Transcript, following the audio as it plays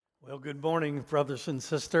Well, good morning, brothers and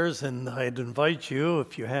sisters, and I'd invite you,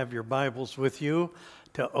 if you have your Bibles with you,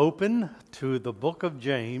 to open to the book of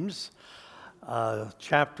James.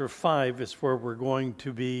 Chapter 5 is where we're going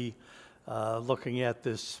to be looking at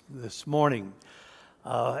this morning.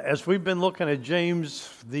 As we've been looking at James,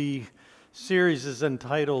 the series is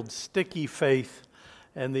entitled Sticky Faith,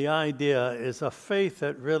 and the idea is a faith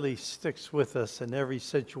that really sticks with us in every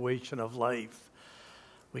situation of life.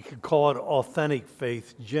 We could call it authentic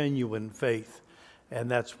faith, genuine faith, and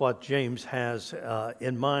that's what James has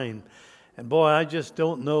in mind. And boy, I just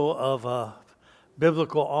don't know of a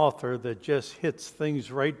biblical author that just hits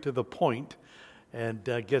things right to the point and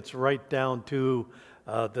gets right down to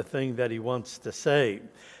the thing that he wants to say.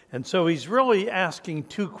 And so he's really asking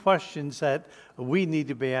two questions that we need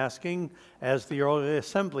to be asking as the early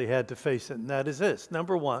assembly had to face it, and that is this.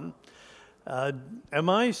 Number one, am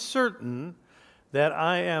I certain that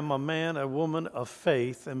I am a man, a woman of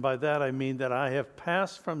faith, and by that I mean that I have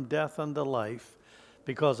passed from death unto life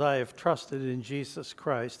because I have trusted in Jesus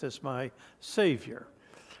Christ as my Savior?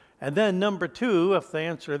 And then number two, if the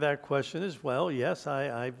answer to that question is, well, yes,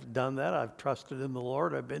 I've done that. I've trusted in the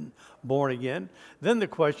Lord. I've been born again. Then the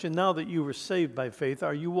question, now that you were saved by faith,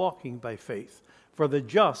 are you walking by faith? For the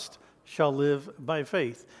just shall live by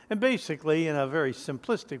faith. And basically, in a very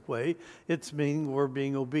simplistic way, it's meaning we're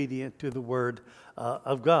being obedient to the Word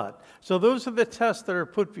of God. So those are the tests that are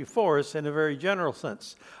put before us in a very general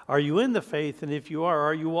sense. Are you in the faith? And if you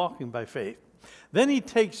are you walking by faith? Then he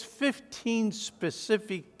takes 15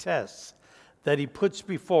 specific tests that he puts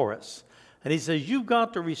before us. And he says, you've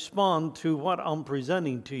got to respond to what I'm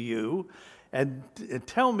presenting to you and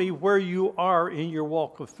tell me where you are in your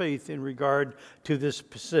walk of faith in regard to this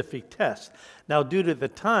specific test. Now, due to the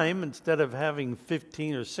time, instead of having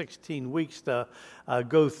 15 or 16 weeks to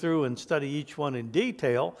go through and study each one in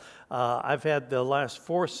detail, I've had the last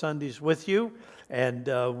 4 Sundays with you, and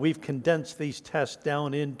we've condensed these tests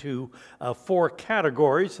down into 4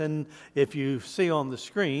 categories. And if you see on the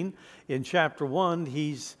screen, in chapter 1,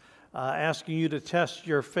 he's asking you to test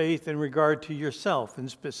your faith in regard to yourself. And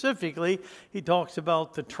specifically, he talks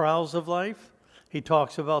about the trials of life, he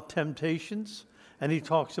talks about temptations, and he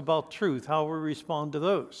talks about truth, how we respond to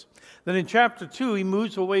those. Then in chapter 2, he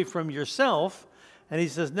moves away from yourself, and he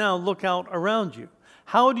says, now look out around you.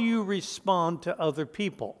 How do you respond to other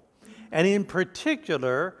people? And in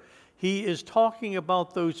particular, he is talking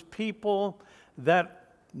about those people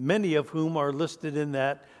that many of whom are listed in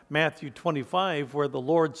that Matthew 25, where the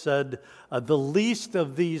Lord said, the least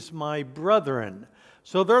of these my brethren.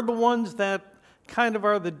 So they're the ones that kind of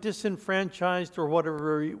are the disenfranchised, or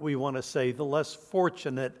whatever we want to say, the less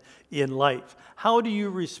fortunate in life. How do you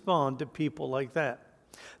respond to people like that?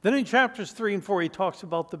 Then in chapters 3 and 4, he talks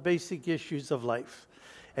about the basic issues of life.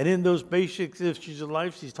 And in those basic issues of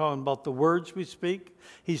life, he's talking about the words we speak.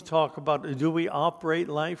 He's talking about, do we operate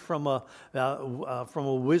life from a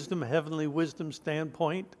wisdom, heavenly wisdom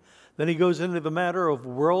standpoint? Then he goes into the matter of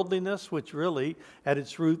worldliness, which really, at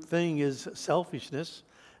its root thing, is selfishness.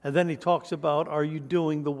 And then he talks about, are you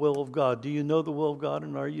doing the will of God? Do you know the will of God,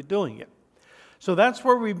 and are you doing it? So that's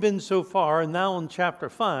where we've been so far. And now in chapter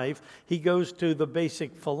 5, he goes to the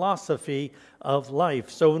basic philosophy of life.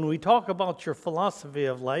 So when we talk about your philosophy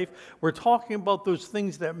of life, we're talking about those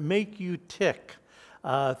things that make you tick,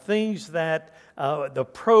 things that, the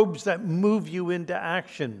probes that move you into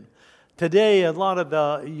action. Today, a lot of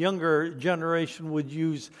the younger generation would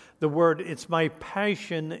use the word, it's my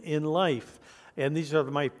passion in life. And these are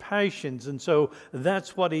my passions. And so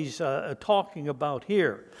that's what he's talking about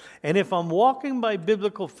here. And if I'm walking by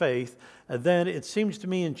biblical faith, then it seems to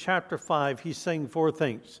me in chapter 5, he's saying 4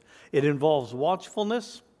 things. It involves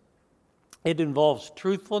watchfulness. It involves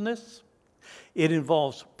truthfulness. It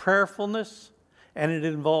involves prayerfulness. And it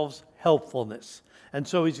involves helpfulness. And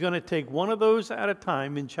so he's going to take one of those at a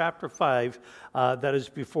time in chapter 5 that is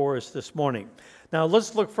before us this morning. Now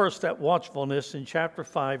let's look first at watchfulness in chapter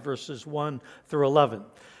 5, verses 1 through 11.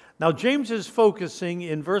 Now James is focusing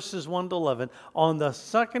in verses 1 to 11 on the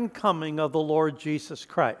second coming of the Lord Jesus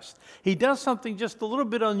Christ. He does something just a little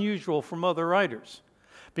bit unusual from other writers.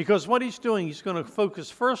 Because what he's doing, he's going to focus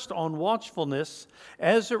first on watchfulness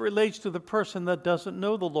as it relates to the person that doesn't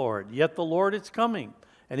know the Lord. Yet the Lord is coming,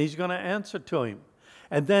 and he's going to answer to him.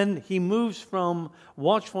 And then he moves from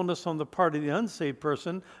watchfulness on the part of the unsaved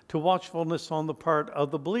person to watchfulness on the part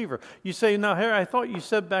of the believer. You say, now, Harry, I thought you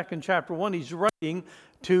said back in chapter 1, he's writing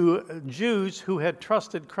to Jews who had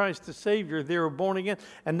trusted Christ as Savior. They were born again,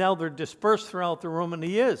 and now they're dispersed throughout the room, and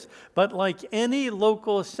he is. But like any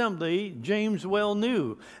local assembly, James well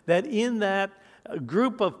knew that in that a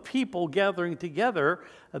group of people gathering together,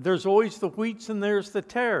 there's always the wheats and there's the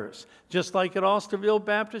tares, just like at Osterville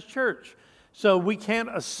Baptist Church. So we can't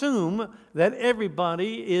assume that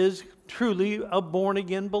everybody is truly a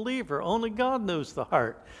born-again believer. Only God knows the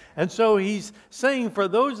heart. And so he's saying, for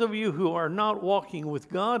those of you who are not walking with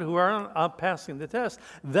God, who aren't passing the test,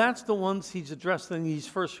 that's the ones he's addressing these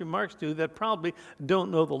first remarks to that probably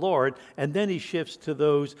don't know the Lord. And then he shifts to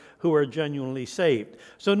those who are genuinely saved.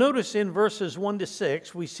 So notice in verses 1 to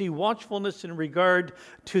 6, we see watchfulness in regard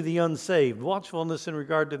to the unsaved. Watchfulness in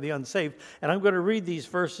regard to the unsaved. And I'm going to read these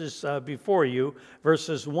verses before you,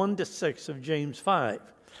 verses 1 to 6 of James 5.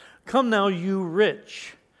 Come now, you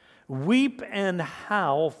rich, weep and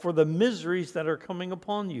howl for the miseries that are coming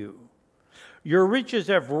upon you. Your riches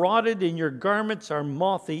have rotted and your garments are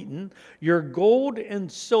moth-eaten. Your gold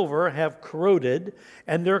and silver have corroded,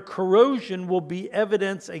 and their corrosion will be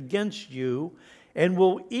evidence against you and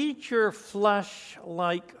will eat your flesh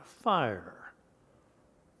like fire.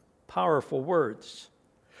 Powerful words.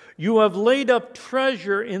 You have laid up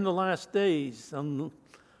treasure in the last days.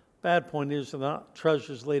 Bad point is they're not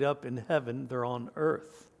treasures laid up in heaven, they're on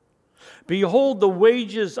earth. Behold, the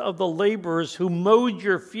wages of the laborers who mowed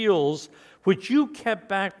your fields, which you kept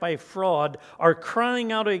back by fraud, are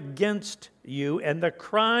crying out against you, and the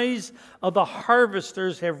cries of the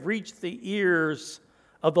harvesters have reached the ears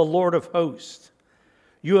of the Lord of hosts.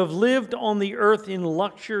 You have lived on the earth in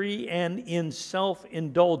luxury and in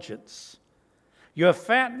self-indulgence. You have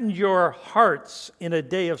fattened your hearts in a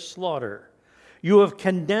day of slaughter. You have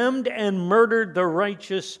condemned and murdered the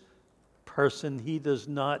righteous person. He does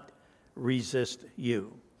not resist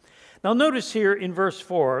you. Now notice here in verse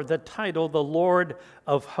 4, the title, the Lord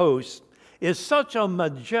of Hosts, is such a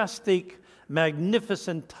majestic,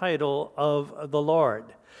 magnificent title of the Lord.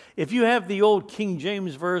 If you have the old King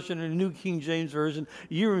James Version and the New King James Version,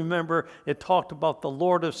 you remember it talked about the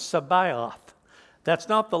Lord of Sabaoth. That's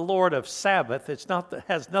not the Lord of Sabbath.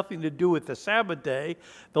 Has nothing to do with the Sabbath day.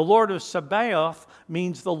 The Lord of Sabaoth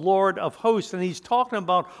means the Lord of hosts. And he's talking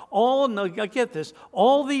about all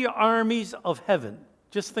the armies of heaven.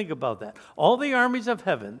 Just think about that. All the armies of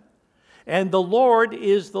heaven. And the Lord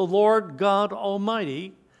is the Lord God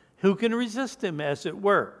Almighty. Who can resist him, as it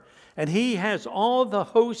were? And he has all the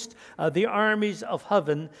host, the armies of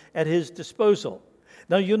heaven at his disposal.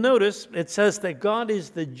 Now you'll notice it says that God is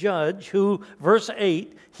the judge who, verse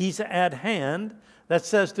 8, he's at hand. That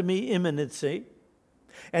says to me imminency.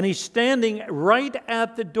 And he's standing right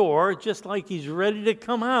at the door, just like he's ready to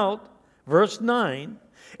come out. Verse 9.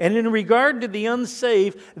 And in regard to the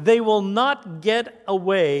unsaved, they will not get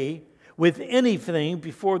away with anything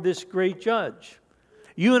before this great judge.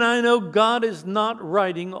 You and I know God is not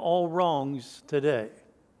righting all wrongs today.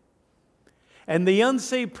 And the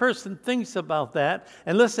unsaved person thinks about that.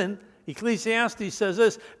 And listen, Ecclesiastes says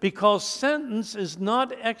this, because sentence is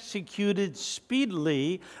not executed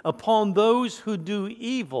speedily upon those who do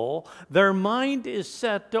evil, their mind is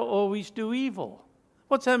set to always do evil.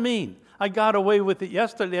 What's that mean? I got away with it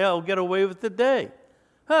yesterday, I'll get away with it today.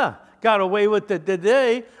 Got away with it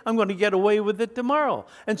today, I'm going to get away with it tomorrow.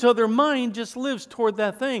 And so their mind just lives toward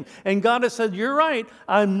that thing. And God has said, you're right,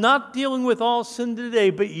 I'm not dealing with all sin today,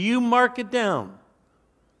 but you mark it down.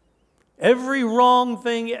 Every wrong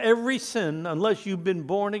thing, every sin, unless you've been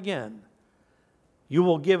born again, you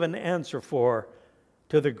will give an answer for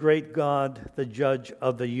to the great God, the judge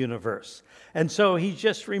of the universe. And so he's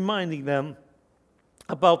just reminding them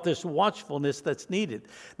about this watchfulness that's needed.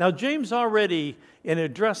 Now, James already, in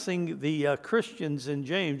addressing the Christians in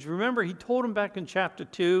James, remember he told them back in chapter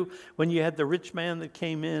 2 when you had the rich man that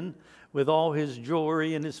came in with all his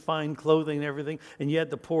jewelry and his fine clothing and everything, and you had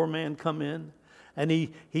the poor man come in. And he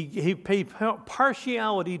paid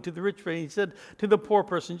partiality to the rich man. He said to the poor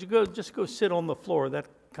person, just go sit on the floor. That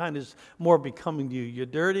kind is more becoming to you. You're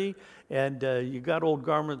dirty and you got old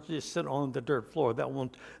garments, just sit on the dirt floor. That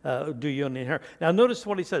won't do you any harm. Now notice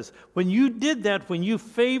what he says. When you did that, when you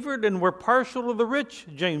favored and were partial to the rich,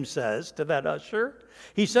 James says to that usher,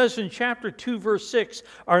 he says in chapter 2, verse 6,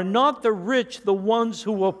 are not the rich the ones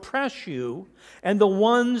who oppress you and the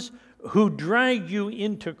ones who drag you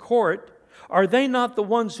into court? Are they not the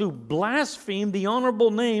ones who blaspheme the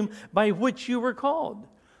honorable name by which you were called?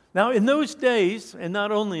 Now, in those days, and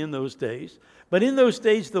not only in those days, but in those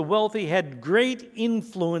days, the wealthy had great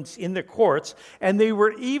influence in the courts, and they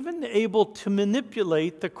were even able to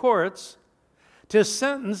manipulate the courts to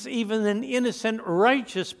sentence even an innocent,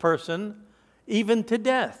 righteous person, even to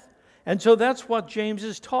death. And so that's what James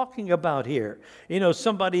is talking about here. You know,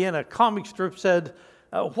 somebody in a comic strip said,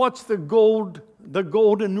 what's the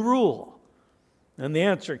golden rule? And the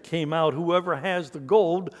answer came out, whoever has the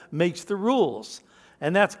gold makes the rules.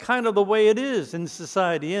 And that's kind of the way it is in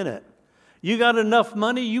society, isn't it? You got enough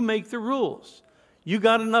money, you make the rules. You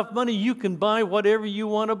got enough money, you can buy whatever you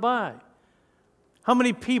want to buy. How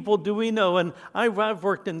many people do we know? And I've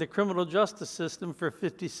worked in the criminal justice system for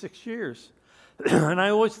 56 years. And I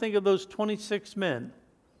always think of those 26 men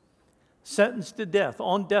sentenced to death,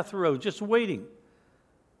 on death row, just waiting.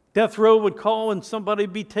 Death row would call and somebody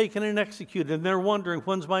would be taken and executed, and they're wondering,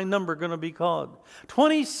 when's my number going to be called?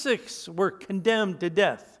 26 were condemned to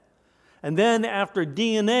death. And then after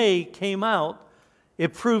DNA came out,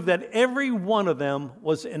 it proved that every one of them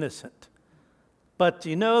was innocent. But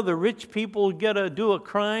you know, the rich people get to do a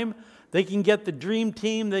crime. They can get the dream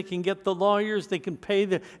team. They can get the lawyers. They can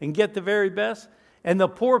pay and get the very best. And the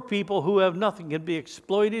poor people who have nothing can be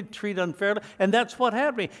exploited, treated unfairly. And that's what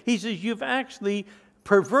happened. He says, you've actually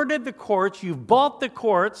perverted the courts, you've bought the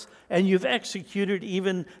courts, and you've executed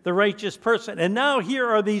even the righteous person. And now here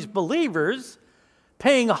are these believers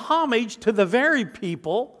paying homage to the very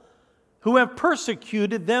people who have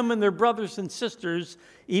persecuted them and their brothers and sisters,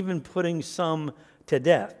 even putting some to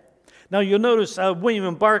death. Now you'll notice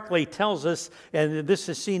William Barclay tells us, and this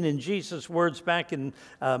is seen in Jesus' words back in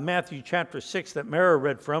Matthew chapter 6 that Mara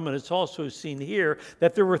read from, and it's also seen here,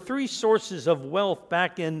 that there were three sources of wealth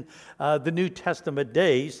back in the New Testament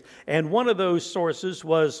days, and one of those sources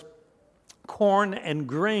was corn and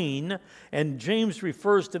grain, and James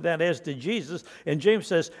refers to that as to Jesus, and James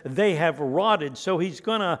says they have rotted. So he's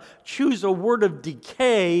going to choose a word of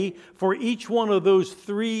decay for each one of those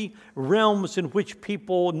three realms in which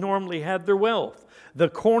people normally had their wealth. The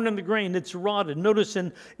corn and the grain, it's rotted. Notice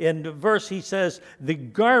in the verse he says the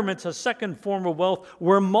garments, a second form of wealth,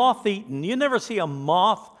 were moth-eaten. You never see a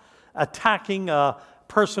moth attacking a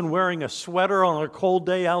person wearing a sweater on a cold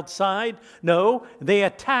day outside. No, they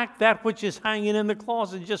attack that which is hanging in the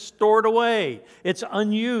closet, just stored away. It's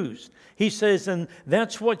unused. He says, and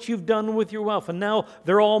that's what you've done with your wealth. And now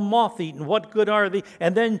they're all moth-eaten. What good are they?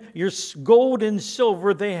 And then your gold and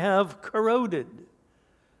silver they have corroded.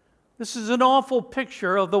 This is an awful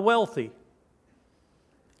picture of the wealthy.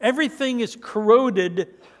 Everything is corroded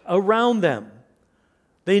around them.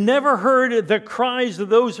 They never heard the cries of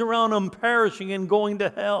those around them perishing and going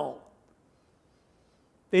to hell.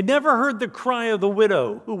 They never heard the cry of the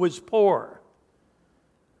widow who was poor,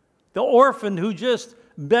 the orphan who just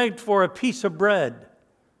begged for a piece of bread.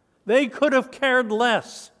 They could have cared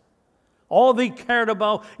less. All they cared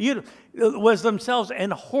about was themselves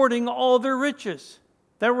and hoarding all their riches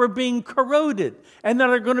that were being corroded and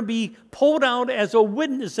that are going to be pulled out as a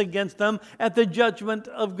witness against them at the judgment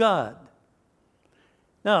of God.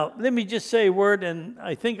 Now, let me just say a word, and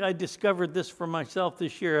I think I discovered this for myself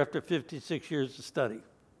this year after 56 years of study.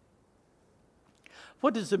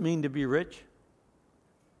 What does it mean to be rich?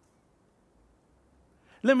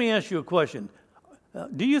 Let me ask you a question.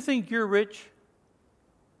 Do you think you're rich?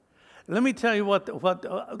 Let me tell you what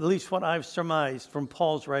at least what I've surmised from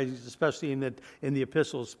Paul's writings, especially in the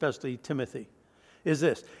epistles, especially Timothy, is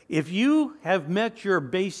this. If you have met your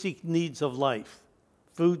basic needs of life,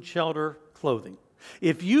 food, shelter, clothing,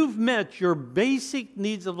 if you've met your basic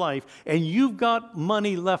needs of life and you've got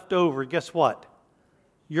money left over, guess what?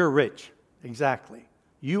 You're rich. Exactly.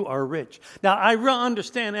 You are rich. Now, I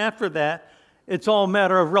understand after that, it's all a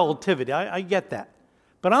matter of relativity. I get that.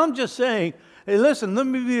 But I'm just saying, hey, listen,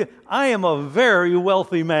 I am a very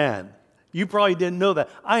wealthy man. You probably didn't know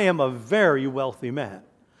that. I am a very wealthy man.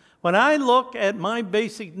 When I look at my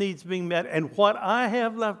basic needs being met and what I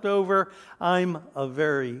have left over, I'm a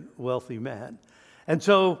very wealthy man. And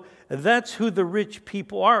so that's who the rich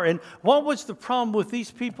people are. And what was the problem with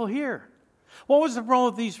these people here? What was the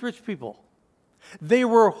problem with these rich people? They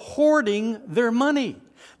were hoarding their money.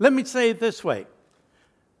 Let me say it this way.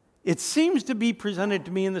 It seems to be presented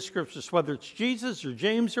to me in the scriptures, whether it's Jesus or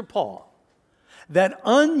James or Paul, that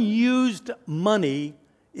unused money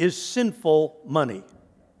is sinful money.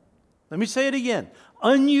 Let me say it again.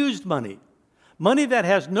 Unused money. Money that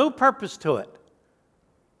has no purpose to it.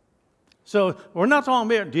 So we're not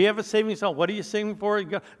talking about, do you have a savings account? What are you saving for?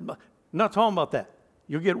 Not talking about that.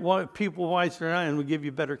 You'll get people wiser than I and we'll give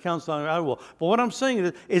you better counsel than I will. But what I'm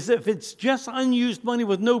saying is if it's just unused money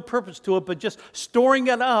with no purpose to it, but just storing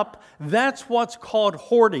it up, that's what's called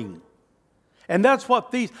hoarding. And that's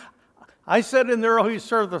what I said in the early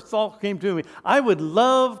service, the thought came to me, I would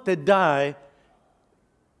love to die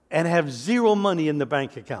and have zero money in the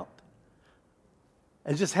bank account.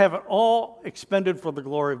 And just have it all expended for the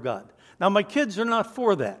glory of God. Now, my kids are not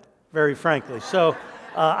for that, very frankly. So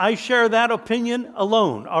I share that opinion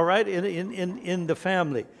alone, all right, in the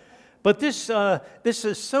family. But this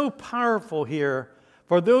is so powerful here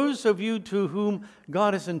for those of you to whom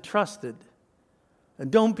God has entrusted. And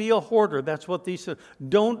don't be a hoarder. That's what these say.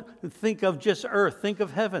 Don't think of just earth. Think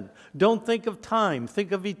of heaven. Don't think of time.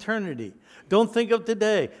 Think of eternity. Don't think of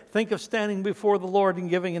today. Think of standing before the Lord and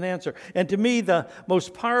giving an answer. And to me, the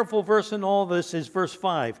most powerful verse in all this is verse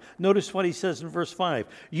 5. Notice what he says in verse 5.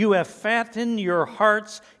 You have fattened your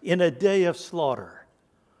hearts in a day of slaughter.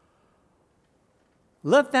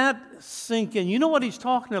 Let that sink in. You know what he's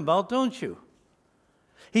talking about, don't you?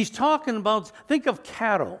 He's talking about, think of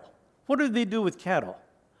cattle. What do they do with cattle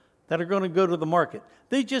that are going to go to the market?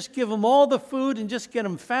 They just give them all the food and just get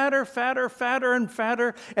them fatter, fatter, fatter, and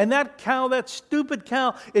fatter. And that cow, that stupid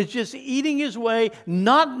cow, is just eating his way,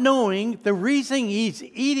 not knowing the reason he's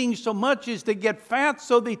eating so much is to get fat,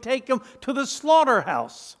 so they take him to the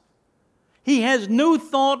slaughterhouse. He has no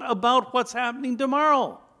thought about what's happening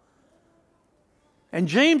tomorrow. And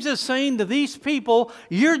James is saying to these people,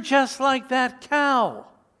 you're just like that cow.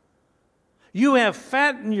 You have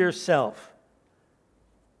fattened yourself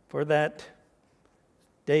for that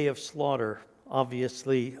day of slaughter,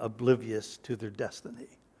 obviously oblivious to their destiny.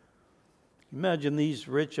 Imagine these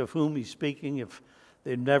rich of whom he's speaking, if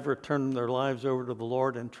they'd never turned their lives over to the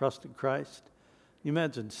Lord and trusted Christ. You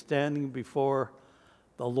imagine standing before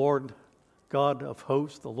the Lord God of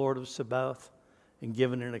hosts, the Lord of Sabaoth, and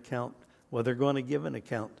giving an account. Well, they're going to give an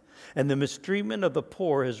account. And the mistreatment of the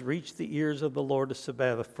poor has reached the ears of the Lord of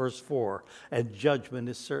Sabaoth, verse 4, and judgment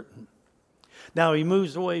is certain. Now, he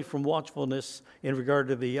moves away from watchfulness in regard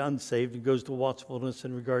to the unsaved and goes to watchfulness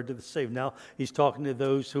in regard to the saved. Now, he's talking to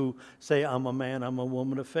those who say, I'm a man, I'm a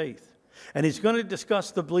woman of faith. And he's going to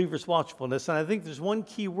discuss the believer's watchfulness. And I think there's one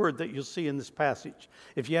key word that you'll see in this passage.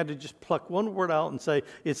 If you had to just pluck one word out and say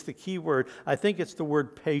it's the key word, I think it's the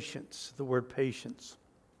word patience, the word patience.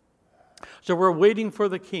 So we're waiting for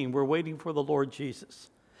the King. We're waiting for the Lord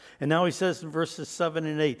Jesus. And now he says in verses 7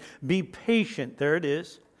 and 8, be patient, there it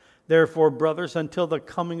is, therefore, brothers, until the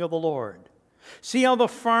coming of the Lord. See how the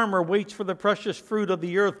farmer waits for the precious fruit of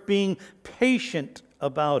the earth, being patient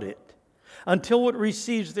about it, until it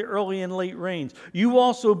receives the early and late rains. You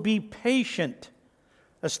also be patient.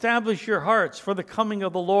 Establish your hearts, for the coming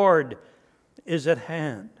of the Lord is at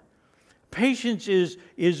hand. Patience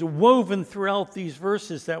is woven throughout these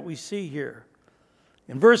verses that we see here.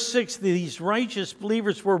 In verse 6, these righteous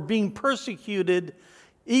believers were being persecuted,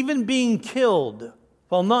 even being killed,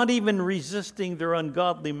 while not even resisting their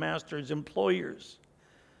ungodly masters, employers.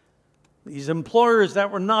 These employers that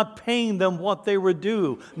were not paying them what they were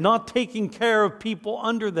due, not taking care of people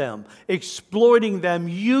under them, exploiting them,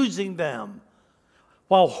 using them,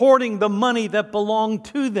 while hoarding the money that belonged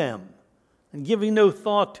to them, and giving no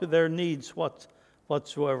thought to their needs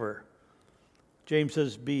whatsoever. James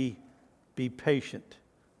says, be patient,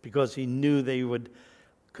 because he knew they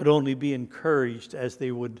could only be encouraged as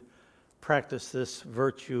they would practice this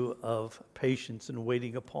virtue of patience and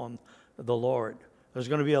waiting upon the Lord. There's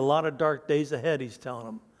going to be a lot of dark days ahead, he's telling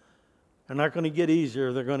them. They're not going to get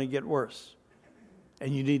easier, they're going to get worse.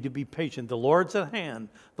 And you need to be patient. The Lord's at hand.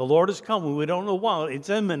 The Lord is coming. We don't know why. It's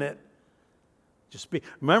imminent.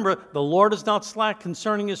 Remember, the Lord is not slack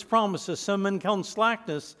concerning his promises. Some men count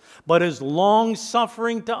slackness, but is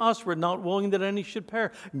long-suffering to us. We're not willing that any should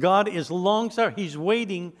perish. God is long-suffering. He's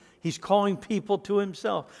waiting. He's calling people to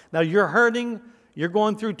himself. Now, you're hurting. You're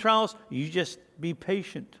going through trials. You just be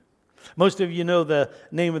patient. Most of you know the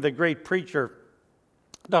name of the great preacher,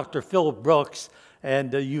 Dr. Philip Brooks,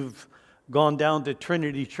 and you've gone down to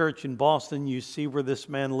Trinity Church in Boston. You see where this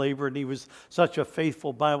man labored. He was such a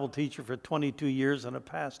faithful Bible teacher for 22 years and a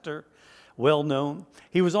pastor, well known.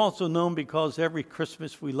 He was also known because every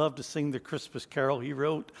Christmas we love to sing the Christmas carol he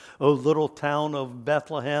wrote, O Little Town of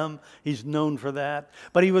Bethlehem. He's known for that.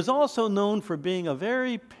 But he was also known for being a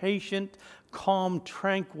very patient, calm,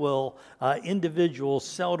 tranquil individual,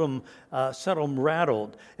 seldom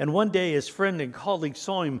rattled. And one day his friend and colleague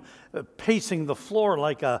saw him pacing the floor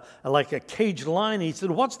like a caged lion. He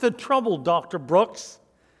said, "What's the trouble, Dr. Brooks?"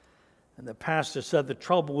 And the pastor said, "The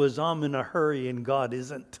trouble is I'm in a hurry and God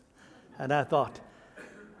isn't." And I thought,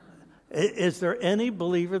 is there any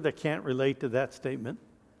believer that can't relate to that statement?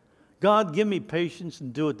 God, give me patience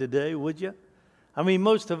and do it today, would you? I mean,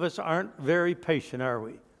 most of us aren't very patient, are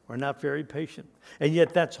we? We're not very patient. And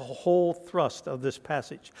yet that's a whole thrust of this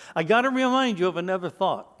passage. I got to remind you of another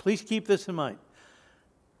thought. Please keep this in mind.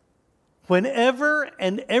 Whenever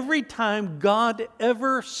and every time God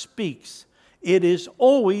ever speaks, it is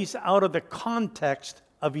always out of the context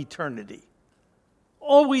of eternity.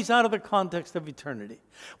 Always out of the context of eternity.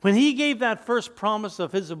 When he gave that first promise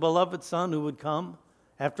of his beloved Son who would come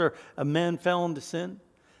after a man fell into sin,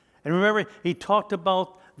 And remember, he talked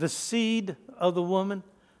about the seed of the woman.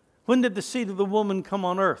 When did the seed of the woman come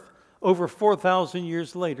on earth? Over 4,000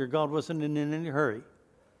 years later. God wasn't in any hurry.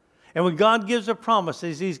 And when God gives a promise,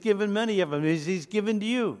 as he's given many of them, as he's given to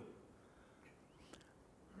you,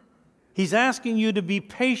 he's asking you to be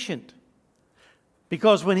patient.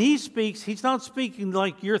 Because when he speaks, he's not speaking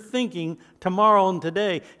like you're thinking tomorrow and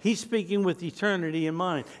today. He's speaking with eternity in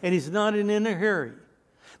mind. And he's not in a hurry.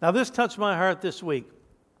 Now, this touched my heart this week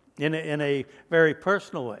in a very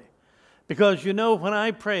personal way. Because, when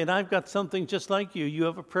I pray, and I've got something just like you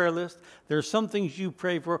have a prayer list. There are some things you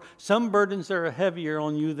pray for. Some burdens are heavier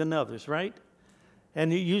on you than others, right?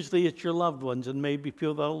 And usually it's your loved ones and maybe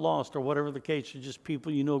people that are lost or whatever the case, or just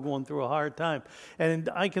people going through a hard time. And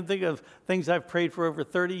I can think of things I've prayed for over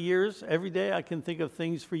 30 years. Every day I can think of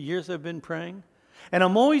things for years I've been praying. And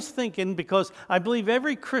I'm always thinking, because I believe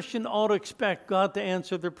every Christian ought to expect God to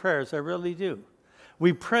answer their prayers. I really do.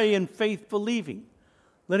 We pray in faith believing.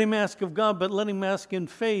 Let him ask of God, but let him ask in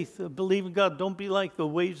faith, believe in God. Don't be like the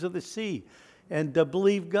waves of the sea, and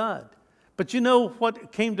believe God. But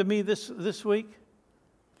what came to me this week?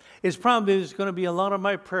 Is probably there's going to be a lot of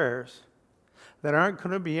my prayers that aren't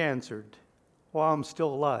going to be answered while I'm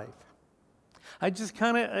still alive. I just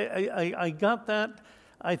I got that,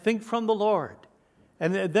 I think, from the Lord.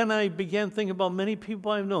 And then I began thinking about many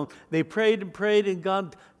people I've known. They prayed and prayed, and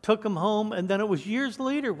God took them home. And then it was years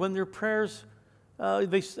later when their prayers,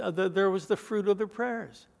 there was the fruit of their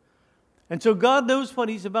prayers. And so God knows what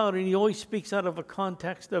he's about, and he always speaks out of a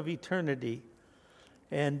context of eternity.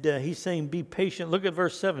 And he's saying, be patient. Look at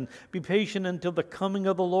verse 7. Be patient until the coming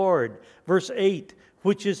of the Lord. Verse 8,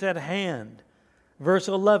 which is at hand. Verse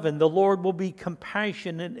 11, the Lord will be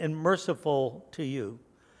compassionate and merciful to you.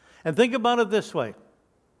 And think about it this way.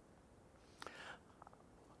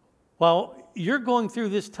 While you're going through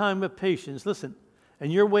this time of patience, listen,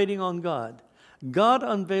 and you're waiting on God, God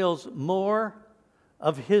unveils more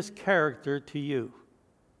of his character to you.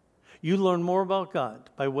 You learn more about God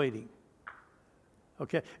by waiting.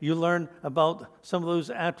 Okay, you learn about some of those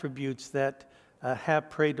attributes that Hap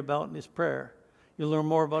prayed about in his prayer. You learn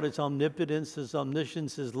more about his omnipotence, his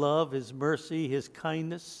omniscience, his love, his mercy, his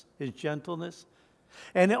kindness, his gentleness.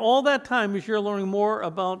 And all that time, as you're learning more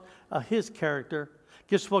about his character,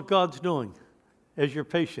 guess what God's doing as you're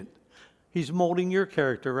patient? He's molding your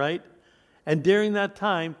character, right? And during that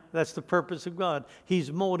time, that's the purpose of God.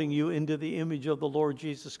 He's molding you into the image of the Lord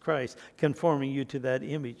Jesus Christ, conforming you to that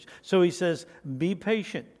image. So he says, be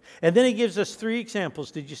patient. And then he gives us 3 examples.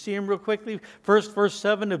 Did you see them real quickly? First, verse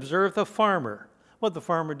 7, observe the farmer. What'd the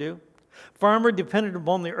farmer do? Farmer depended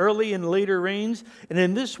upon the early and later rains, and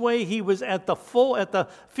in this way he was at the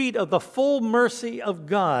feet of the full mercy of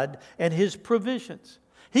God and his provisions.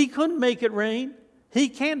 He couldn't make it rain. He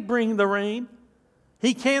can't bring the rain.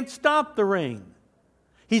 He can't stop the rain.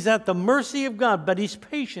 He's at the mercy of God, but he's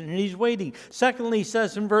patient and he's waiting. Secondly, he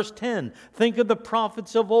says in verse 10, think of the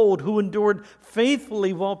prophets of old who endured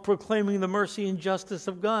faithfully while proclaiming the mercy and justice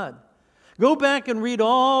of God. Go back and read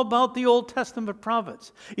all about the Old Testament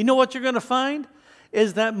prophets. You know what you're going to find?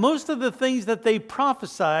 Is that most of the things that they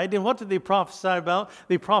prophesied, and what did they prophesy about?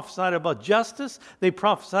 They prophesied about justice. They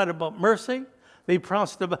prophesied about mercy. They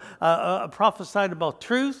prophesied about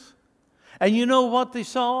truth. And you know what they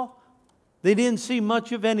saw? They didn't see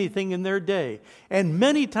much of anything in their day. And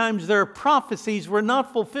many times their prophecies were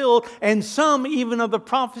not fulfilled, and some even of the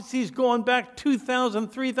prophecies going back 2,000,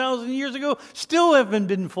 3,000 years ago still haven't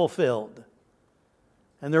been fulfilled.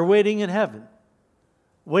 And they're waiting in heaven,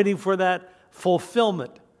 waiting for that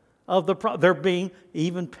fulfillment of they're being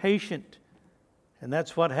even patient. And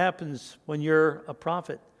that's what happens when you're a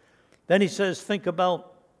prophet. Then he says, think about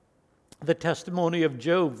the testimony of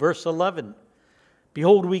Job, verse 11.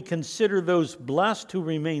 Behold, we consider those blessed who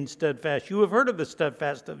remain steadfast. You have heard of the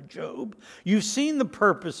steadfast of Job. You've seen the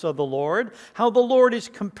purpose of the Lord, how the Lord is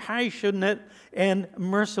compassionate and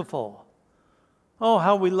merciful. Oh,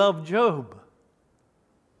 how we love Job.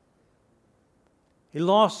 He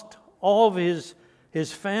lost all of his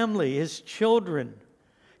family, his children.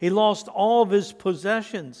 He lost all of his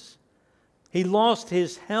possessions. He lost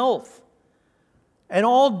his health. And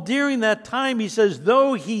all during that time, he says,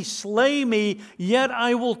 though he slay me, yet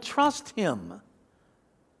I will trust him.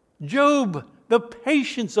 Job, the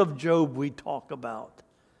patience of Job we talk about.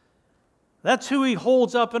 That's who he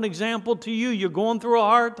holds up an example to you. You're going through a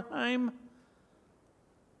hard time?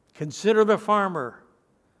 Consider the farmer.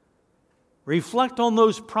 Reflect on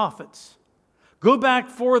those prophets. Go back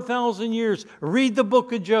 4,000 years. Read the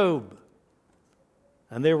book of Job.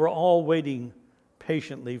 And they were all waiting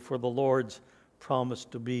patiently for the Lord's promise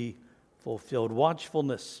to be fulfilled.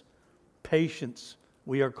 Watchfulness, patience,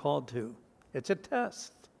 we are called to. It's a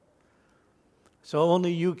test. So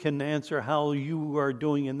only you can answer how you are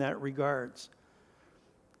doing in that regards.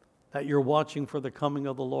 That you're watching for the coming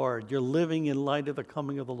of the Lord. You're living in light of the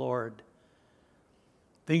coming of the Lord.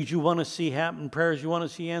 Things you want to see happen, prayers you want to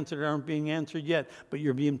see answered aren't being answered yet, but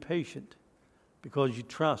you're being patient because you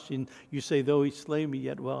trust. And you say, though he slay me,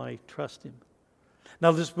 yet will I trust him. Now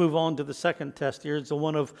let's move on to the second test here. It's the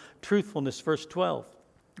one of truthfulness, verse 12.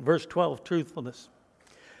 Verse 12, truthfulness.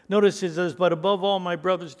 Notice it says, but above all, my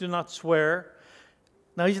brothers, do not swear.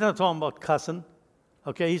 Now he's not talking about cussing.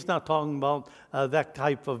 Okay, he's not talking about that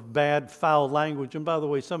type of bad, foul language. And by the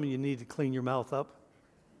way, some of you need to clean your mouth up.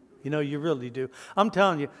 You know, you really do. I'm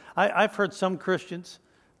telling you, I've heard some Christians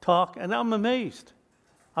talk, and I'm amazed.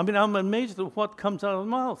 I'm amazed at what comes out of the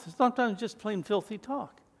mouth. Sometimes it's just plain filthy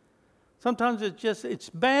talk. Sometimes it's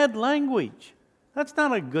bad language. That's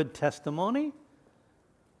not a good testimony.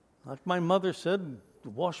 Like my mother said,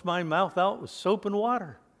 wash my mouth out with soap and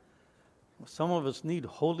water. Some of us need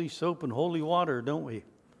holy soap and holy water, don't we?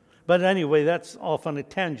 But anyway, that's off on a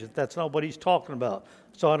tangent. That's not what he's talking about.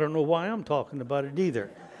 So I don't know why I'm talking about it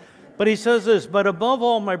either. But he says this, but above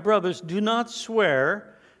all, my brothers, do not swear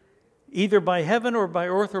either by heaven or by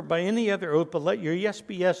earth or by any other oath, but let your yes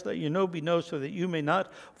be yes, let your no be no, so that you may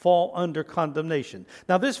not fall under condemnation.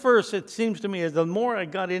 Now this verse, it seems to me, as the more I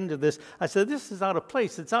got into this, I said, this is out of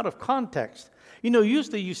place. It's out of context. You know,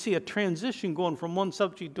 usually you see a transition going from one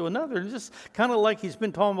subject to another. And just kind of like he's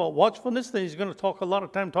been talking about watchfulness, then he's going to talk a lot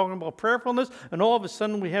of time talking about prayerfulness, and all of a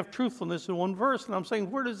sudden we have truthfulness in one verse. And I'm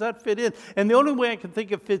saying, where does that fit in? And the only way I can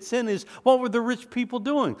think it fits in is, what were the rich people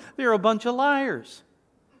doing? They're a bunch of liars.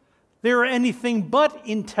 They were anything but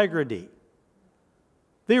integrity.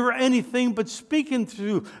 They were anything but speaking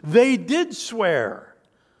through. They did swear.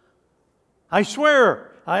 I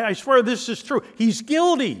swear this is true. He's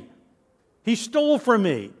guilty. He stole from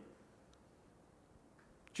me.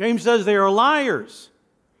 James says they are liars.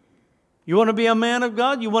 You want to be a man of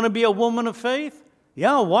God? You want to be a woman of faith?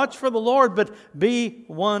 Yeah, watch for the Lord, but be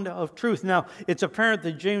one of truth. Now, it's apparent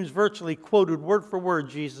that James virtually quoted word for word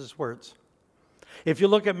Jesus' words. If you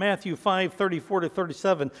look at Matthew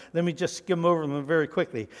 5:34-37, let me just skim over them very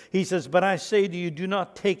quickly. He says, but I say to you, do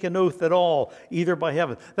not take an oath at all, either by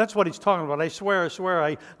heaven. That's what he's talking about. I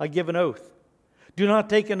swear, I give an oath. Do not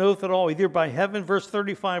take an oath at all, either by heaven, verse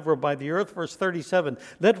 35, or by the earth, verse 37.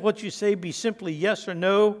 Let what you say be simply yes or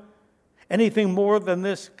no. Anything more than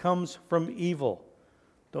this comes from evil.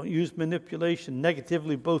 Don't use manipulation.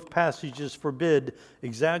 Negatively, both passages forbid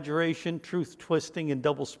exaggeration, truth twisting, and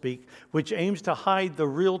doublespeak, which aims to hide the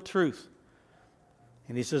real truth.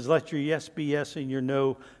 And he says, let your yes be yes and your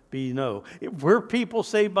no be no. If we're people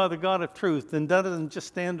saved by the God of truth, then that doesn't just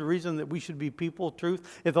stand to reason that we should be people of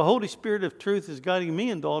truth. If the Holy Spirit of truth is guiding me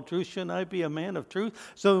into all truth, shouldn't I be a man of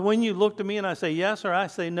truth? So when you look to me and I say yes or I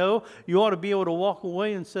say no, you ought to be able to walk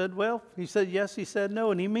away and say, well, he said yes, he said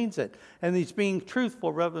no, and he means it. And he's being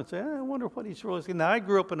truthful rather than saying, I wonder what he's really saying. Now, I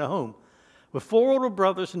grew up in a home with 4 older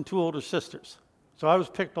brothers and 2 older sisters. So I was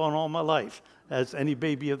picked on all my life, as any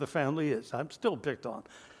baby of the family is. I'm still picked on.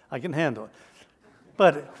 I can handle it.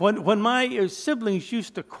 But when my siblings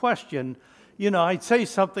used to question, I'd say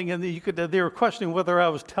something and they were questioning whether I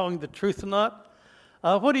was telling the truth or not.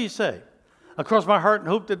 What do you say? Across my heart and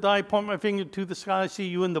hope to die, point my finger to the sky, see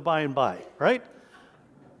you in the by and by, right?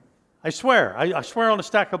 I swear. I swear on a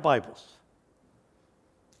stack of Bibles.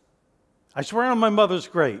 I swear on my mother's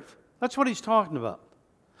grave. That's what he's talking about.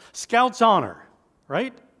 Scout's honor,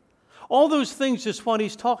 right? All those things is what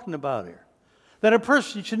he's talking about here. That a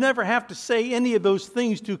person should never have to say any of those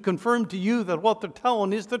things to confirm to you that what they're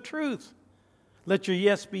telling is the truth. Let your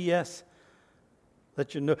yes be yes.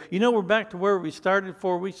 Let your no. We're back to where we started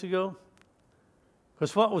 4 weeks ago.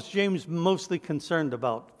 Because what was James mostly concerned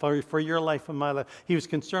about for your life and my life? He was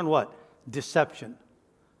concerned what? Deception.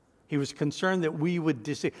 He was concerned that we would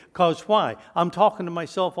deceive. Because why? I'm talking to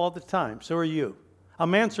myself all the time. So are you.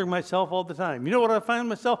 I'm answering myself all the time. You know what I find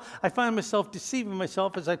myself? I find myself deceiving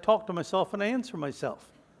myself as I talk to myself and I answer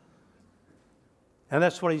myself. And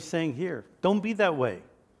that's what he's saying here. Don't be that way.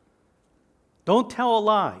 Don't tell a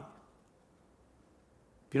lie.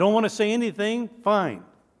 If you don't want to say anything, fine.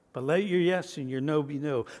 But let your yes and your no be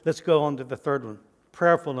no. Let's go on to the third one.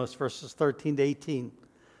 Prayerfulness, verses 13-18.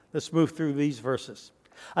 Let's move through these verses.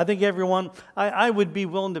 I think everyone, I would be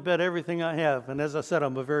willing to bet everything I have, and as I said,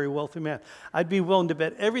 I'm a very wealthy man. I'd be willing to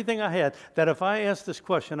bet everything I had that if I asked this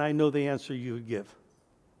question, I know the answer you would give.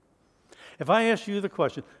 If I asked you the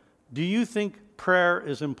question, do you think prayer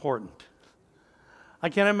is important? I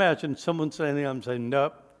can't imagine someone saying, I'm saying,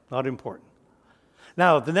 nope, not important.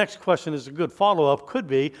 Now, the next question is a good follow-up, could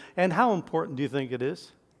be, and how important do you think it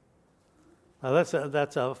is? Now,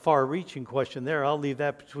 that's a far-reaching question there. I'll leave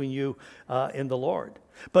that between you and the Lord.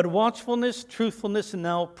 But watchfulness, truthfulness, and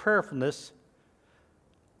now prayerfulness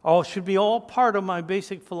should be all part of my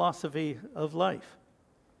basic philosophy of life.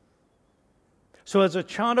 So as a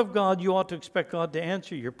child of God, you ought to expect God to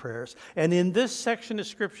answer your prayers. And in this section of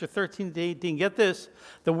Scripture, 13 to 18, get this,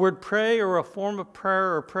 the word pray or a form of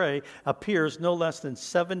prayer or pray appears no less than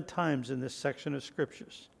 7 times in this section of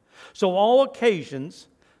Scriptures. So all occasions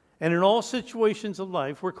and in all situations of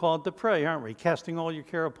life, we're called to pray, aren't we? Casting all your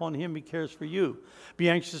care upon Him, He cares for you. Be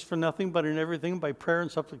anxious for nothing, but in everything by prayer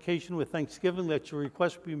and supplication with thanksgiving, let your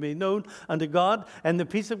requests be made known unto God, and the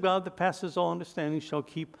peace of God that passes all understanding shall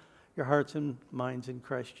keep your hearts and minds in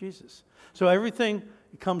Christ Jesus. So everything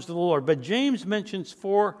comes to the Lord. But James mentions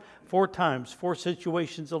four times, 4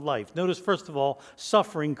 situations of life. Notice, first of all,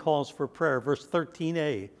 suffering calls for prayer. Verse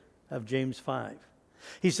 13a of James 5.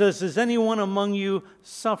 He says, is anyone among you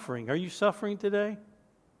suffering? Are you suffering today?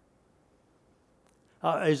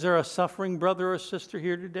 Is there a suffering brother or sister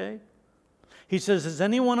here today? He says, is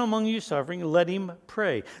anyone among you suffering? Let him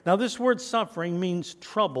pray. Now, this word suffering means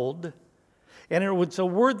troubled. And it's a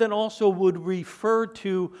word that also would refer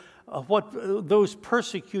to what those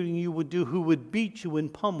persecuting you would do, who would beat you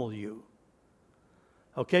and pummel you.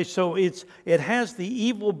 Okay, so it has the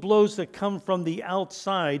evil blows that come from the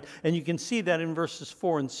outside, and you can see that in verses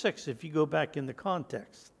 4 and 6 if you go back in the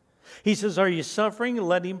context. He says, are you suffering?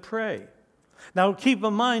 Let him pray. Now keep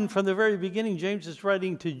in mind, from the very beginning, James is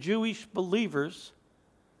writing to Jewish believers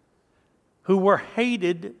who were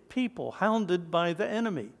hated people, hounded by the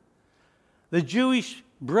enemy. The Jewish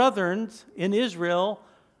brethren in Israel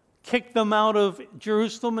kicked them out of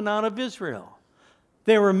Jerusalem and out of Israel.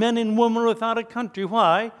 They were men and women without a country.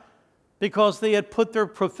 Why? Because they had put their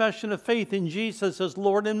profession of faith in Jesus as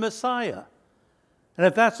Lord and Messiah. And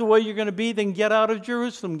if that's the way you're going to be, then get out of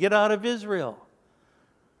Jerusalem, get out of Israel.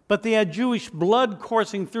 But they had Jewish blood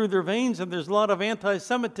coursing through their veins, and there's a lot of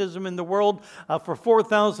anti-Semitism in the world for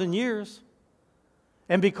 4,000 years.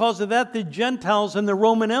 And because of that, the Gentiles in the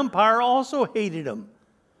Roman Empire also hated them,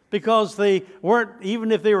 because they weren't,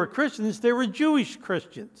 even if they were Christians, they were Jewish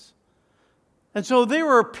Christians. And so they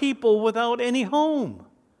were people without any home.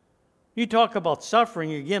 You talk about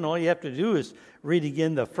suffering, again, all you have to do is read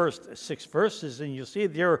again the first 6 verses, and you'll see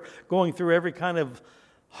they're going through every kind of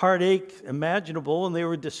heartache imaginable, and they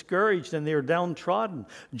were discouraged and they were downtrodden.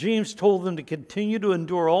 James told them to continue to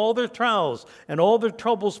endure all their trials and all their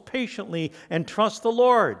troubles patiently and trust the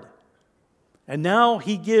Lord. And now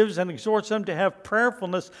he gives and exhorts them to have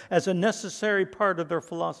prayerfulness as a necessary part of their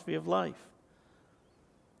philosophy of life.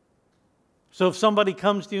 So if somebody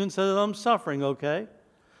comes to you and says, I'm suffering, okay,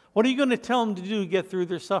 what are you going to tell them to do to get through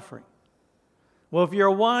their suffering? Well, if you're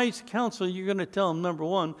a wise counselor, you're going to tell them, number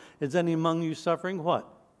 1, is any among you suffering? What?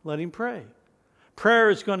 Let him pray. Prayer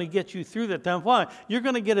is going to get you through that time. Why? You're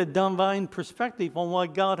going to get a divine perspective on why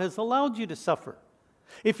God has allowed you to suffer.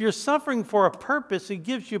 If you're suffering for a purpose, it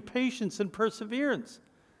gives you patience and perseverance.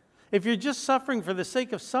 If you're just suffering for the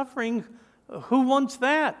sake of suffering, who wants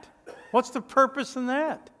that? What's the purpose in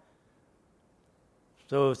that?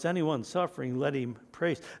 So if anyone suffering, let him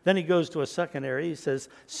praise. Then he goes to a second area. He says,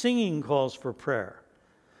 singing calls for prayer.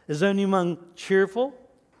 Is anyone cheerful?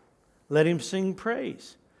 Let him sing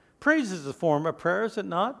praise. Praise is a form of prayer, is it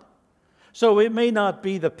not? So it may not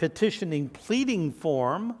be the petitioning, pleading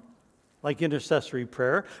form, like intercessory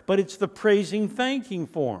prayer, but it's the praising, thanking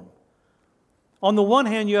form. On the one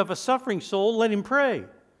hand, you have a suffering soul, let him pray.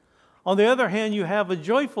 On the other hand, you have a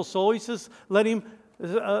joyful soul. He says, let him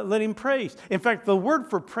praise. In fact, the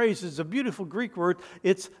word for praise is a beautiful Greek word.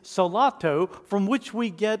 It's psalto, from which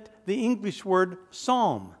we get the English word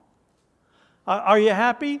psalm. Are you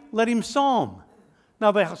happy? Let him psalm.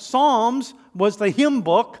 Now, the Psalms was the hymn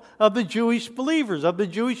book of the Jewish believers, of the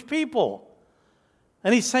Jewish people.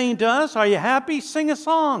 And he's saying to us, are you happy? Sing a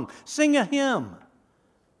song. Sing a hymn.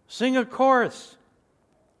 Sing a chorus.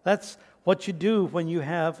 That's what you do when you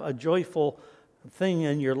have a joyful thing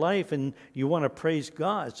in your life and you want to praise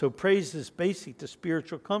God. So praise is basic to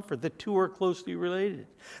spiritual comfort. The two are closely related.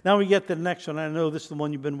 Now we get to the next one. I know this is the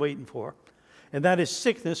one you've been waiting for. And that is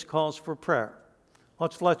sickness calls for prayer.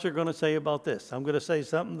 What's Fletcher going to say about this? I'm going to say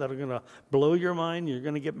something that'll going to blow your mind. You're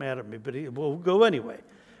going to get mad at me, but we'll go anyway.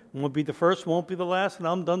 Won't be the first, won't be the last, and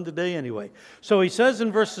I'm done today anyway. So he says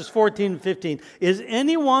in verses 14 and 15, is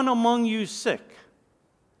anyone among you sick?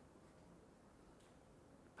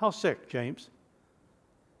 How sick, James?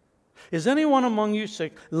 Is anyone among you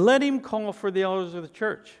sick? Let him call for the elders of the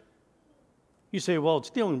church. You say, well, it's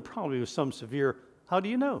dealing probably with some severe. How do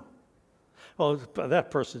you know? Well,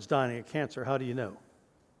 that person's dying of cancer. How do you know?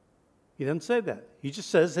 He doesn't say that. He just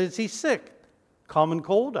says, is he sick? Common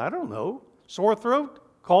cold? I don't know. Sore throat?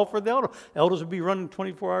 Call for the elder. Elders will be running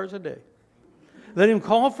 24 hours a day. Let him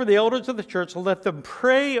call for the elders of the church and let them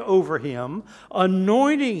pray over him,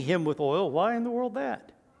 anointing him with oil. Why in the world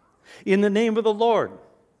that? In the name of the Lord.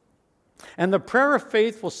 And the prayer of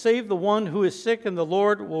faith will save the one who is sick, and the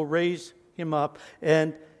Lord will raise him up.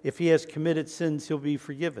 And if he has committed sins, he'll be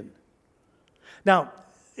forgiven. Now,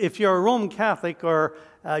 if you're a Roman Catholic or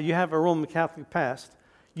you have a Roman Catholic past,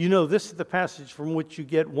 you know this is the passage from which you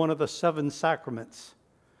get one of the 7 sacraments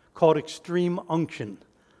called extreme unction.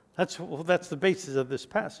 That's the basis of this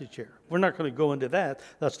passage here. We're not going to go into that.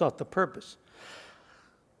 That's not the purpose.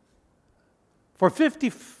 For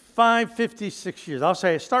 56 years, I'll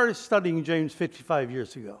say I started studying James 55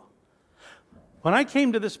 years ago. When I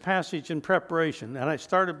came to this passage in preparation, and I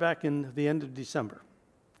started back in the end of December,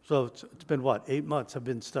 so it's been 8 months I've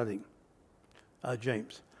been studying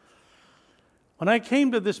James. When I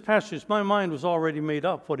came to this passage, my mind was already made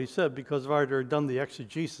up what he said because I've already done the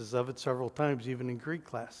exegesis of it several times, even in Greek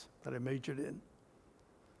class that I majored in.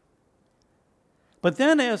 But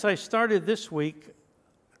then as I started this week,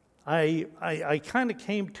 I kind of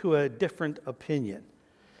came to a different opinion.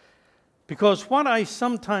 Because what I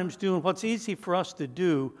sometimes do, and what's easy for us to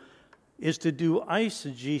do, is to do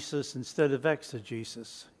eisegesis instead of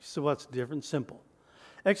exegesis. So what's the difference? Simple.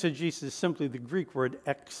 Exegesis is simply the Greek word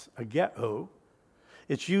exegeo.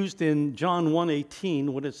 It's used in John 1:18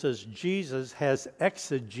 when it says Jesus has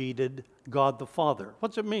exegeted God the Father.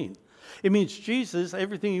 What's it mean? It means Jesus,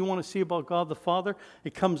 everything you want to see about God the Father,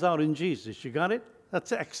 it comes out in Jesus. You got it?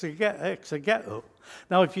 That's exegeo.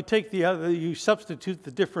 Now, if you take the other, you substitute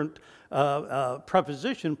the different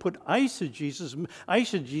preposition, put eisegesis.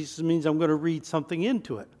 Eisegesis means I'm going to read something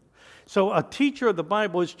into it. So a teacher of the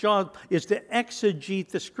Bible, his job is to exegete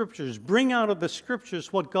the Scriptures, bring out of the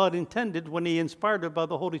Scriptures what God intended when he inspired it by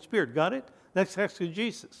the Holy Spirit. Got it? That's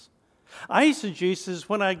exegesis. Eisegesis is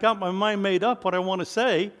when I got my mind made up what I want to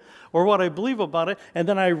say or what I believe about it, and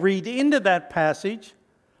then I read into that passage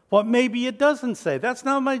what maybe it doesn't say. That's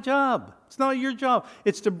not my job. It's not your job.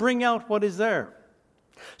 It's to bring out what is there.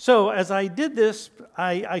 So as I did this,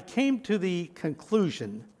 I came to the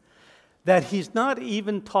conclusion that he's not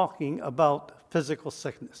even talking about physical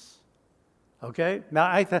sickness. Okay? Now,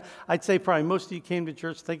 I'd say probably most of you came to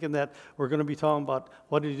church thinking that we're going to be talking about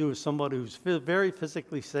what to do with somebody who's very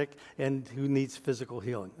physically sick and who needs physical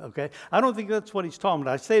healing. Okay? I don't think that's what he's talking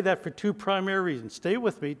about. I say that for 2 primary reasons. Stay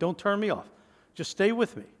with me. Don't turn me off. Just stay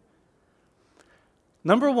with me.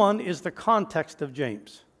 Number 1 is the context of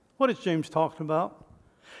James. What is James talking about?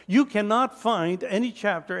 You cannot find any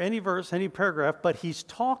chapter, any verse, any paragraph, but he's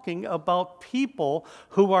talking about people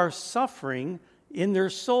who are suffering in their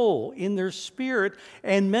soul, in their spirit,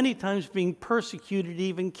 and many times being persecuted,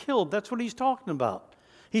 even killed. That's what he's talking about.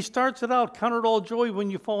 He starts it out, count it all joy when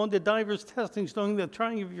you fall into divers testings, knowing that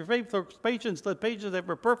trying of your faith works patience, let patience have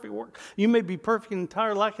a perfect work. You may be perfect and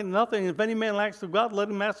entire, lacking nothing. If any man lacks of God, let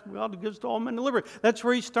him ask of God who gives to all men liberty. That's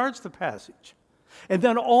where he starts the passage. And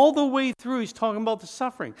then all the way through, he's talking about the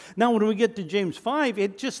suffering. Now, when we get to James 5,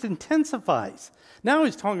 it just intensifies. Now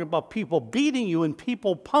he's talking about people beating you and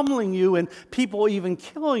people pummeling you and people even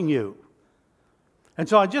killing you. And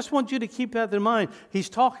so I just want you to keep that in mind. He's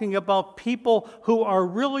talking about people who are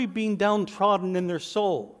really being downtrodden in their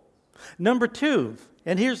soul. Number 2,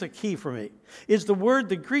 and here's a key for me, is the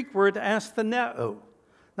Greek word astheneo.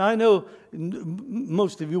 Now, I know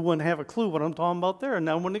most of you wouldn't have a clue what I'm talking about there, and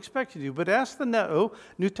I wouldn't expect you to. But astheneo,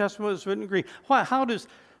 New Testament is written in Greek. What does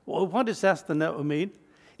astheneo mean?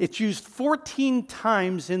 It's used 14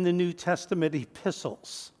 times in the New Testament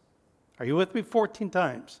epistles. Are you with me? 14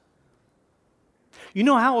 times. You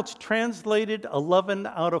know how it's translated 11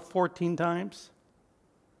 out of 14 times?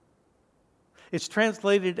 It's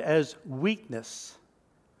translated as weakness,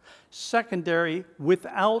 secondary,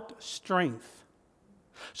 without strength.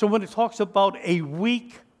 So when it talks about a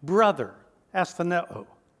weak brother, astheneo,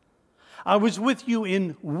 I was with you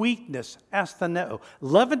in weakness, astheneo.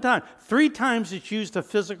 11 times. 3 times it's used of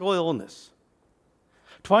physical illness.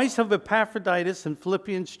 Twice of Epaphroditus in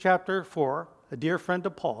Philippians chapter 4, a dear friend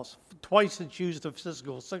of Paul's. Twice it's used of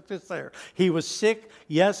physical sickness there. He was sick,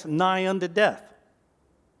 yes, nigh unto death.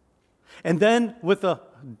 And then with a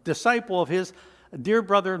disciple of his, a dear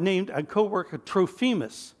brother named a co-worker,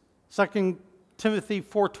 Trophimus, 2 Timothy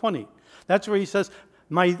 4:20. That's where he says,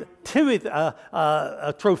 my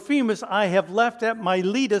Trophimus I have left at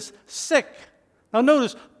Miletus sick. Now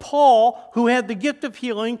notice, Paul, who had the gift of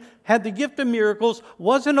healing, had the gift of miracles,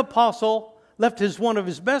 was an apostle, left one of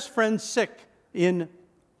his best friends sick in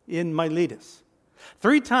in Miletus.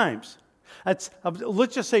 3 times. That's,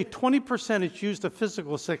 let's just say 20% it's used of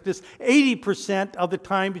physical sickness. 80% of the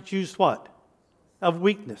time it's used what? Of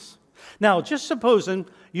weakness. Now, just supposing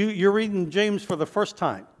you're reading James for the first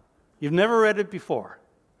time. You've never read it before.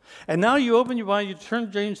 And now you open your Bible, you turn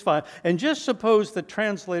to James 5, and just suppose the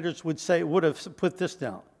translators would have put this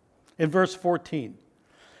down in verse 14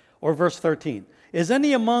 or verse 13. Is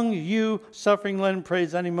any among you suffering? Let him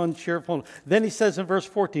praise. Anyone cheerful? Then he says in verse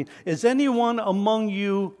 14, is anyone among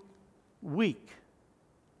you weak?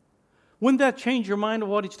 Wouldn't that change your mind of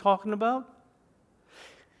what he's talking about?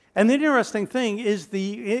 And the interesting thing is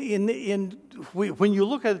when you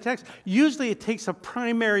look at the text, usually it takes a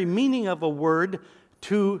primary meaning of a word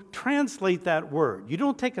to translate that word. You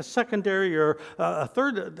don't take a secondary or a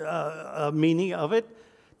third meaning of it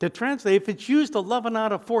to translate. If it's used 11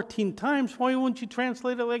 out of 14 times, why wouldn't you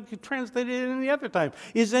translate it like you translated it any other time?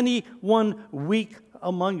 Is anyone weak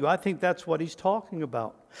among you? I think that's what he's talking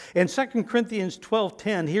about. In 2 Corinthians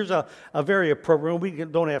 12:10, here's a very appropriate, we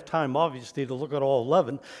don't have time, obviously, to look at all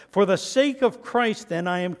 11. For the sake of Christ, then,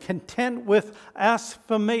 I am content with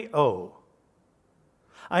asphomeo.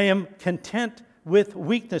 I am content with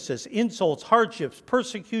weaknesses, insults, hardships,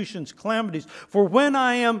 persecutions, calamities. For when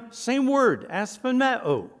I am, same word,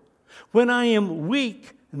 asphomeo, when I am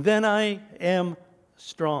weak, then I am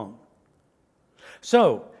strong.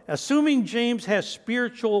 So, assuming James has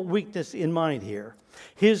spiritual weakness in mind here,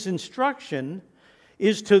 his instruction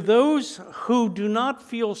is to those who do not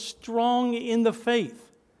feel strong in the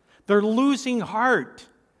faith. They're losing heart.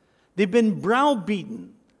 They've been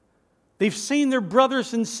browbeaten. They've seen their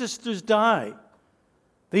brothers and sisters die.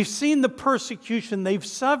 They've seen the persecution. They've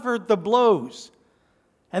suffered the blows.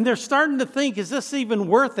 And they're starting to think, is this even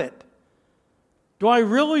worth it? Do I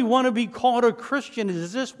really want to be called a Christian?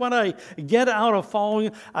 Is this what I get out of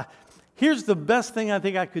following? Here's the best thing I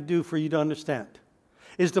think I could do for you to understand,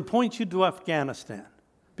 is to point you to Afghanistan.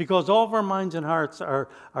 Because all of our minds and hearts are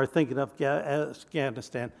thinking of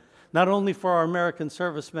Afghanistan, not only for our American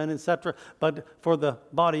servicemen, etc., but for the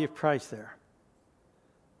body of Christ there.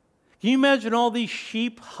 Can you imagine all these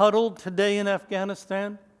sheep huddled today in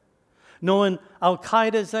Afghanistan, knowing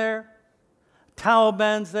Al-Qaeda's there,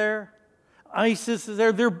 Taliban's there, ISIS is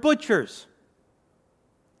there? They're butchers.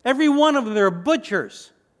 Every one of them, they're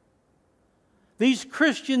butchers. These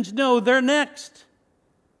Christians know they're next.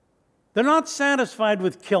 They're not satisfied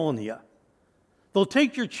with killing you. They'll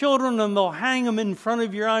take your children and they'll hang them in front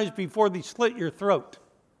of your eyes before they slit your throat.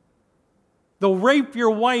 They'll rape your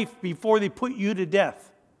wife before they put you to death.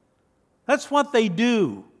 That's what they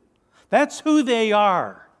do. That's who they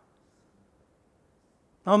are.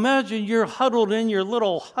 Now imagine you're huddled in your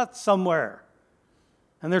little hut somewhere,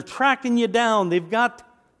 and they're tracking you down. They've got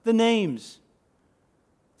the names.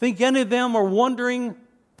 Think any of them are wondering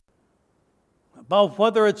about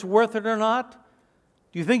whether it's worth it or not?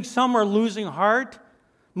 Do you think some are losing heart?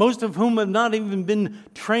 Most of whom have not even been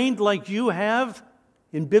trained like you have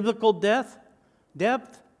in biblical depth?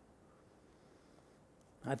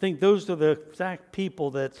 I think those are the exact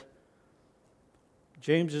people that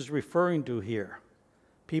James is referring to here.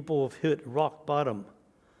 People have hit rock bottom.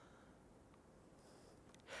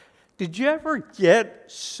 Did you ever get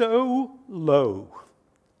so low,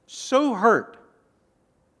 so hurt,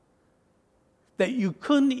 that you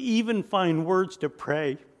couldn't even find words to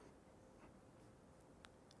pray?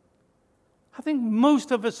 I think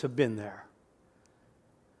most of us have been there.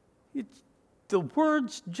 The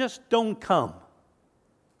words just don't come.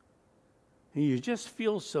 And you just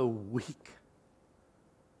feel so weak.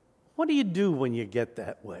 What do you do when you get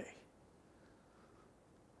that way?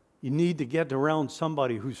 You need to get around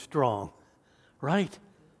somebody who's strong, right?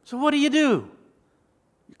 So what do?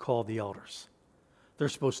 You call the elders. They're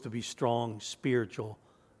supposed to be strong, spiritual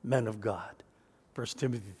men of God. 1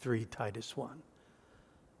 Timothy 3, Titus 1.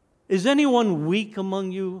 Is anyone weak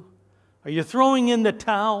among you? Are you throwing in the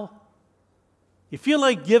towel? You feel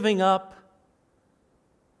like giving up?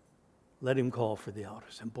 Let him call for the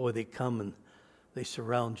elders. And boy, they come and they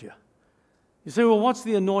surround you. You say, well, what's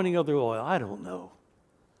the anointing of the oil? I don't know.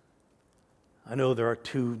 I know there are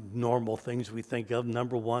 2 normal things we think of.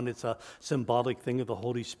 Number 1, it's a symbolic thing of the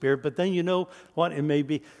Holy Spirit. But then you know what it may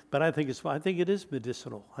be. But I think it is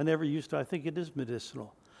medicinal. I never used to. I think it is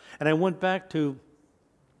medicinal. And I went back to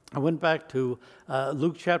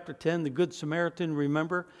Luke chapter 10, the Good Samaritan.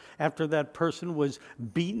 Remember, after that person was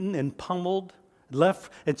beaten and pummeled,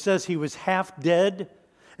 left. It says he was half dead.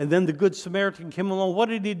 And then the Good Samaritan came along. What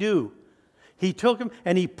did he do? He took him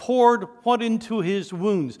and he poured what into his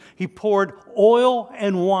wounds? He poured oil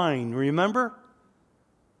and wine, remember?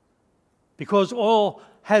 Because oil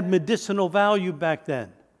had medicinal value back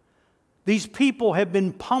then. These people have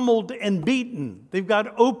been pummeled and beaten. They've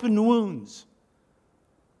got open wounds.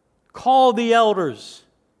 Call the elders.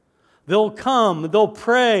 They'll come. They'll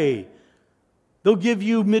pray. They'll give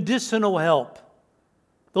you medicinal help.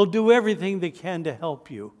 They'll do everything they can to help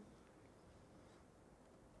you.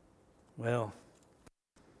 Well,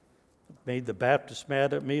 it made the Baptists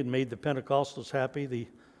mad at me and made the Pentecostals happy. The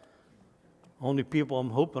only people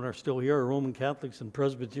I'm hoping are still here are Roman Catholics and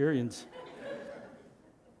Presbyterians.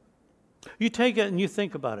 You take it and you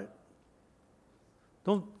think about it.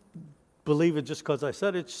 Don't believe it just because I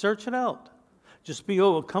said it. Search it out. Just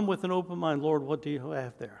come with an open mind. Lord, what do you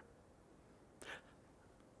have there?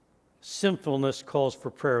 Sinfulness calls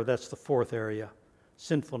for prayer. That's the fourth area.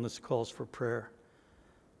 Sinfulness calls for prayer.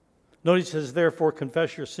 Notice it says, therefore,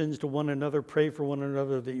 confess your sins to one another, pray for one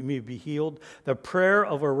another that you may be healed. The prayer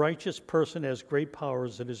of a righteous person has great power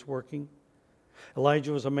as it is working.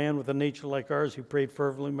 Elijah was a man with a nature like ours. He prayed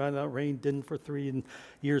fervently, might not rain. Didn't for 3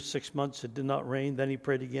 years, 6 months. It did not rain. Then he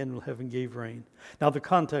prayed again, and heaven gave rain. Now the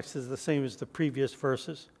context is the same as the previous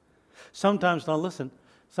verses. Sometimes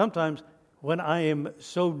when I am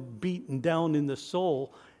so beaten down in the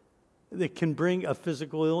soul, it can bring a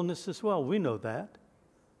physical illness as well. We know that.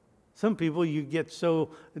 Some people, you get so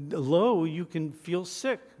low, you can feel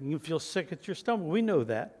sick. You feel sick at your stomach. We know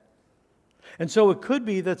that. And so it could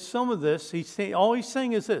be that some of this, all he's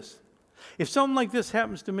saying is this. If something like this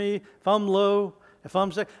happens to me, if I'm low, if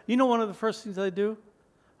I'm sick, you know one of the first things I do?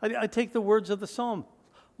 I take the words of the psalm.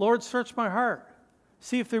 Lord, search my heart.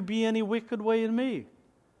 See if there be any wicked way in me.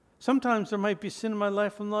 Sometimes there might be sin in my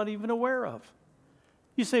life I'm not even aware of.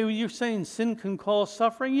 You say, well, you're saying sin can cause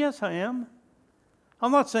suffering? Yes, I am.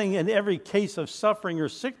 I'm not saying in every case of suffering or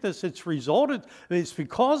sickness it's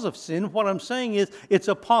because of sin. What I'm saying is it's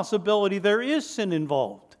a possibility there is sin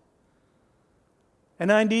involved.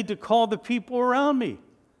 And I need to call the people around me,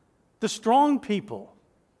 the strong people.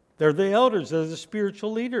 They're the elders, they're the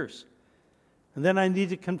spiritual leaders. And then I need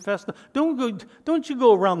to confess them. Don't you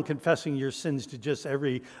go around confessing your sins to just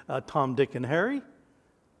every Tom, Dick, and Harry.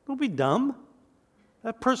 Don't be dumb.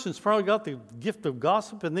 That person's probably got the gift of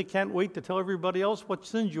gossip and they can't wait to tell everybody else what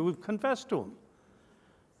sins you've confessed to them.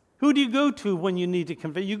 Who do you go to when you need to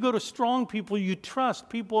confess? You go to strong people you trust,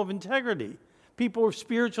 people of integrity, people of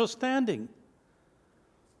spiritual standing.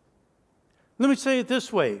 Let me say it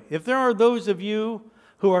this way. If there are those of you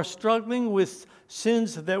who are struggling with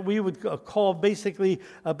sins that we would call basically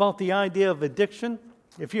about the idea of addiction,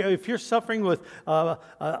 if you're suffering with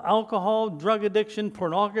alcohol, drug addiction,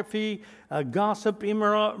 pornography, gossip,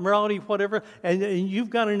 immorality, whatever, and you've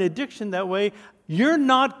got an addiction that way, you're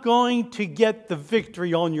not going to get the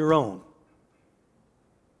victory on your own.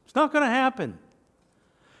 It's not going to happen.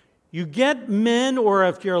 You get men, or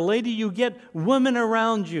if you're a lady, you get women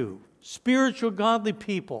around you, spiritual, godly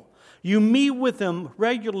people. You meet with them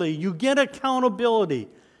regularly. You get accountability.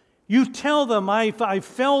 You tell them, I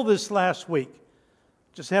fell this last week.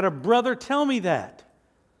 Just had a brother tell me that.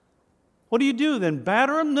 What do you do then?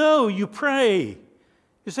 Batter him? No, you pray.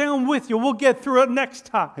 You say, I'm with you. We'll get through it next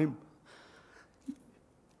time.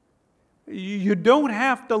 You don't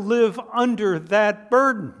have to live under that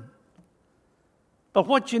burden. But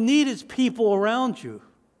what you need is people around you.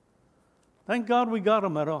 Thank God we got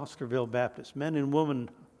them at Osterville Baptist, men and women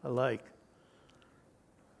alike.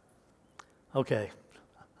 Okay,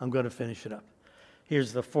 I'm going to finish it up.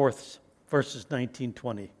 Here's the fourth. Verses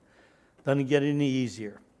 19-20. Doesn't get any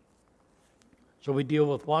easier. So we deal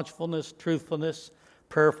with watchfulness, truthfulness,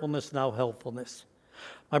 prayerfulness, now helpfulness.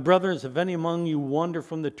 My brothers, if any among you wander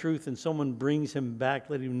from the truth and someone brings him back,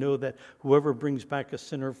 let him know that whoever brings back a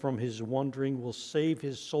sinner from his wandering will save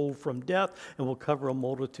his soul from death and will cover a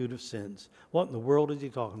multitude of sins. What in the world is he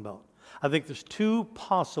talking about? I think there's two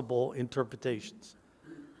possible interpretations.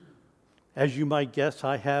 As you might guess,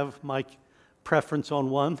 I have my preference on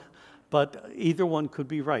one. But either one could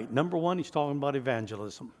be right. Number one, he's talking about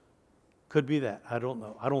evangelism. Could be that. I don't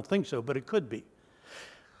know. I don't think so, but it could be.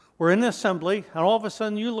 We're in an assembly, and all of a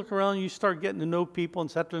sudden you look around and you start getting to know people,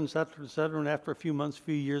 et cetera, et cetera, et cetera, and after a few months, a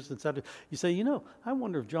few years, et cetera, you say, I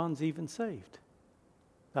wonder if John's even saved.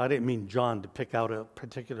 Now, I didn't mean John to pick out a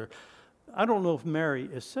particular. I don't know if Mary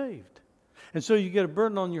is saved. And so you get a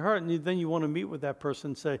burden on your heart, and then you want to meet with that person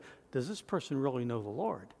and say, does this person really know the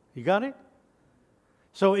Lord? You got it?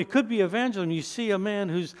 So it could be evangelism. You see a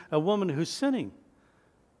woman who's sinning.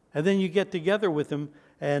 And then you get together with him,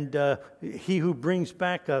 and he who brings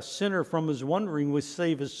back a sinner from his wandering will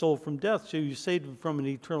save his soul from death. So you save him from an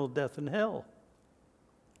eternal death in hell.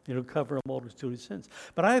 Cover a multitude of sins.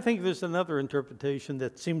 But I think there's another interpretation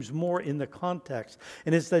that seems more in the context,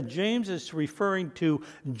 and it's that James is referring to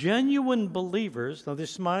genuine believers. Now,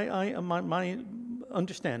 this is my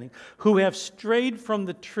understanding, who have strayed from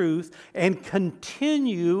the truth and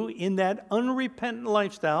continue in that unrepentant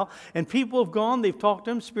lifestyle. And people have gone, they've talked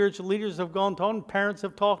to them, spiritual leaders have gone, taught them, parents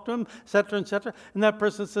have talked to them, etc., etc. And that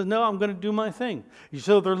person says, no, I'm going to do my thing.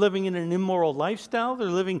 So they're living in an immoral lifestyle. They're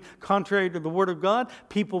living contrary to the Word of God.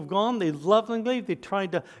 People have gone, they lovingly, they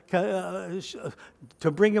tried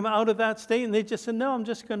to bring them out of that state, and they just said, no, I'm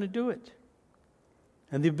just going to do it.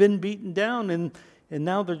 And they've been beaten down, and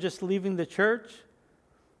now they're just leaving the church.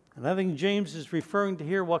 And I think James is referring to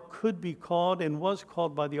here what could be called and was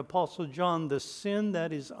called by the Apostle John the sin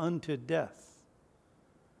that is unto death.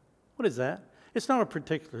 What is that? It's not a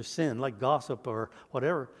particular sin like gossip or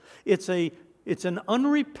whatever. It's an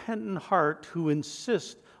unrepentant heart who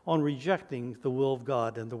insists on rejecting the will of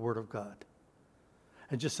God and the Word of God.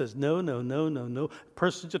 And just says, no, no, no, no, no.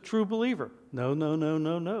 Person's a true believer. No, no, no,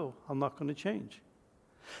 no, no. I'm not going to change.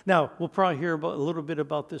 Now, we'll probably hear a little bit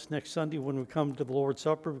about this next Sunday when we come to the Lord's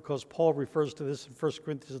Supper, because Paul refers to this in 1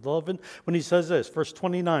 Corinthians 11 when he says this, verse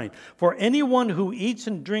 29, for anyone who eats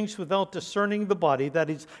and drinks without discerning the body, that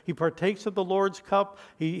is, he partakes of the Lord's cup,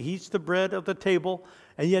 he eats the bread of the table,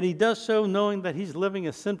 and yet he does so knowing that he's living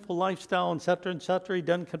a sinful lifestyle, etc., etc. He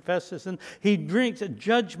doesn't confess his sin. He drinks a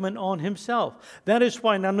judgment on himself. That is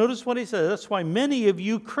why, now notice what he says, that's why many of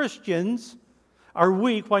you Christians are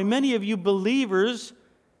weak, why many of you believers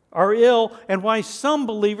are ill, and why some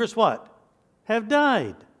believers, what? Have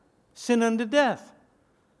died. Sin unto death.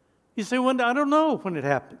 You say, well, I don't know when it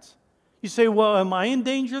happens. You say, well, am I in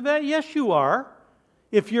danger of that? Yes, you are.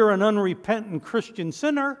 If you're an unrepentant Christian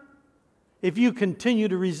sinner, if you continue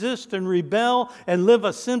to resist and rebel and live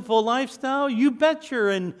a sinful lifestyle, you bet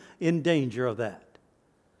you're in danger of that.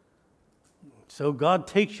 So God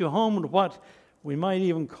takes you home to what we might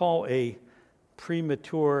even call a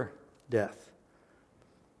premature death.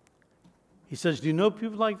 He says, do you know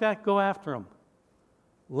people like that? Go after them.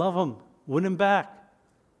 Love them. Win them back.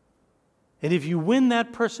 And if you win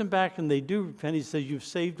that person back and they do repent, he says, you've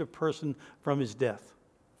saved a person from his death,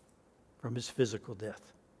 from his physical death.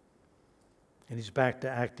 And he's back to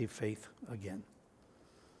active faith again.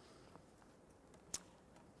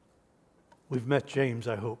 We've met James,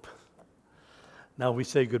 I hope. Now we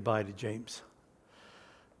say goodbye to James.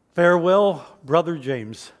 Farewell, Brother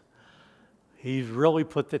James. He's really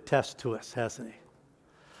put the test to us, hasn't he?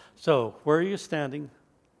 So, where are you standing?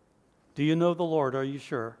 Do you know the Lord? Are you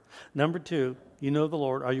sure? Number 2, you know the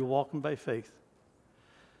Lord. Are you walking by faith?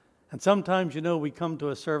 And sometimes, we come to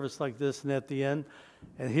a service like this, and at the end,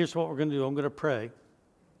 and here's what we're going to do. I'm going to pray.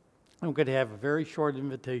 I'm going to have a very short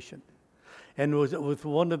invitation. And with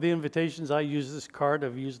one of the invitations, I use this card.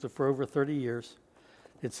 I've used it for over 30 years.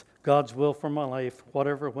 It's God's will for my life,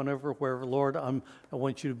 whatever, whenever, wherever. Lord, I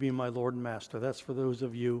want you to be my Lord and Master. That's for those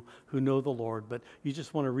of you who know the Lord, but you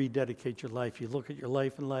just want to rededicate your life. You look at your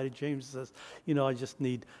life in light of James and says, I just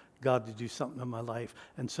need God to do something in my life.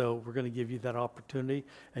 And so we're going to give you that opportunity,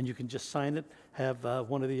 and you can just sign it, have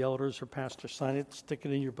one of the elders or pastors sign it, stick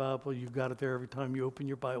it in your Bible. You've got it there every time you open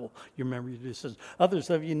your Bible. You remember your decisions.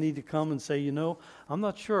 Others of you need to come and say, I'm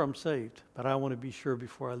not sure I'm saved, but I want to be sure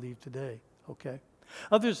before I leave today. Okay?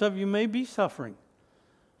 Others of you may be suffering,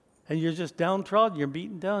 and you're just downtrodden, you're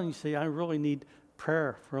beaten down, and you say, I really need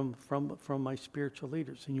prayer from my spiritual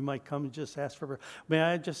leaders. And you might come and just ask for prayer. May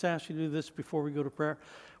I just ask you to do this before we go to prayer?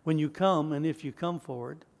 When you come, and if you come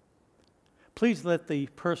forward, please let the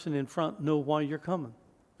person in front know why you're coming.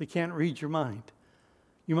 They can't read your mind.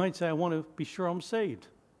 You might say, I want to be sure I'm saved.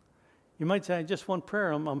 You might say, I just want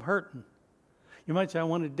prayer, I'm hurting. You might say, I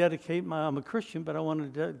want to dedicate I'm a Christian, but I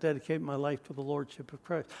want to dedicate my life to the Lordship of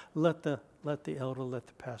Christ. Let the elder, let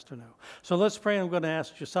the pastor know. So let's pray. I'm going to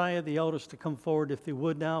ask Josiah, the elders, to come forward if they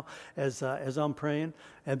would now as I'm praying.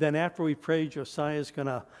 And then after we pray, Josiah is going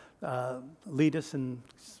to lead us in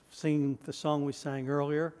singing the song we sang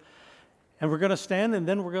earlier. And we're going to stand, and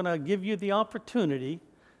then we're going to give you the opportunity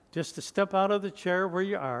just to step out of the chair where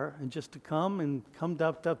you are and just to come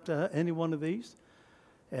up to any one of these.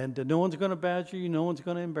 And no one's going to badger you. No one's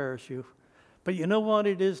going to embarrass you. But you know what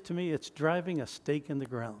it is to me? It's driving a stake in the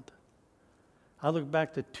ground. I look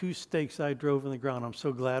back to 2 stakes I drove in the ground. I'm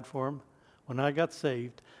so glad for them. When I got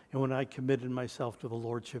saved and when I committed myself to the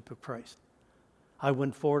Lordship of Christ. I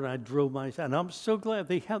went forward and I drove myself. And I'm so glad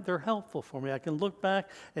they're helpful for me. I can look back,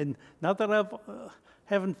 and not that I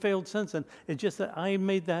haven't failed since then. It's just that I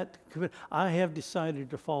made that commitment. I have decided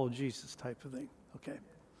to follow Jesus type of thing. Okay.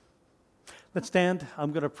 Let's stand.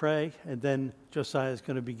 I'm going to pray, and then Josiah is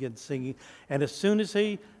going to begin singing. And as soon as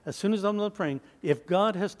I'm done praying, if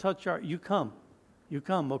God has touched your heart, you come. You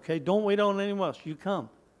come, okay? Don't wait on anyone else. You come.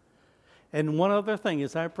 And one other thing,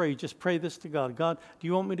 as I pray, just pray this to God. God, do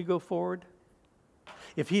you want me to go forward?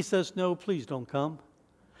 If he says no, please don't come.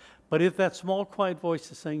 But if that small, quiet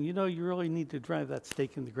voice is saying, you really need to drive that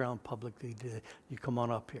stake in the ground publicly, you come on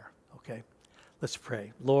up here, okay? Let's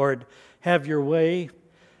pray. Lord, have your way.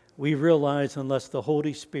 We realize unless the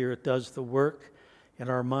Holy Spirit does the work in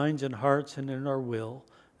our minds and hearts and in our will,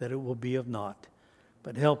 that it will be of naught.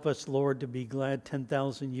 But help us, Lord, to be glad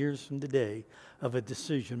 10,000 years from today of a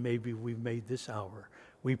decision maybe we've made this hour.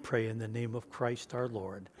 We pray in the name of Christ our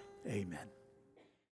Lord. Amen.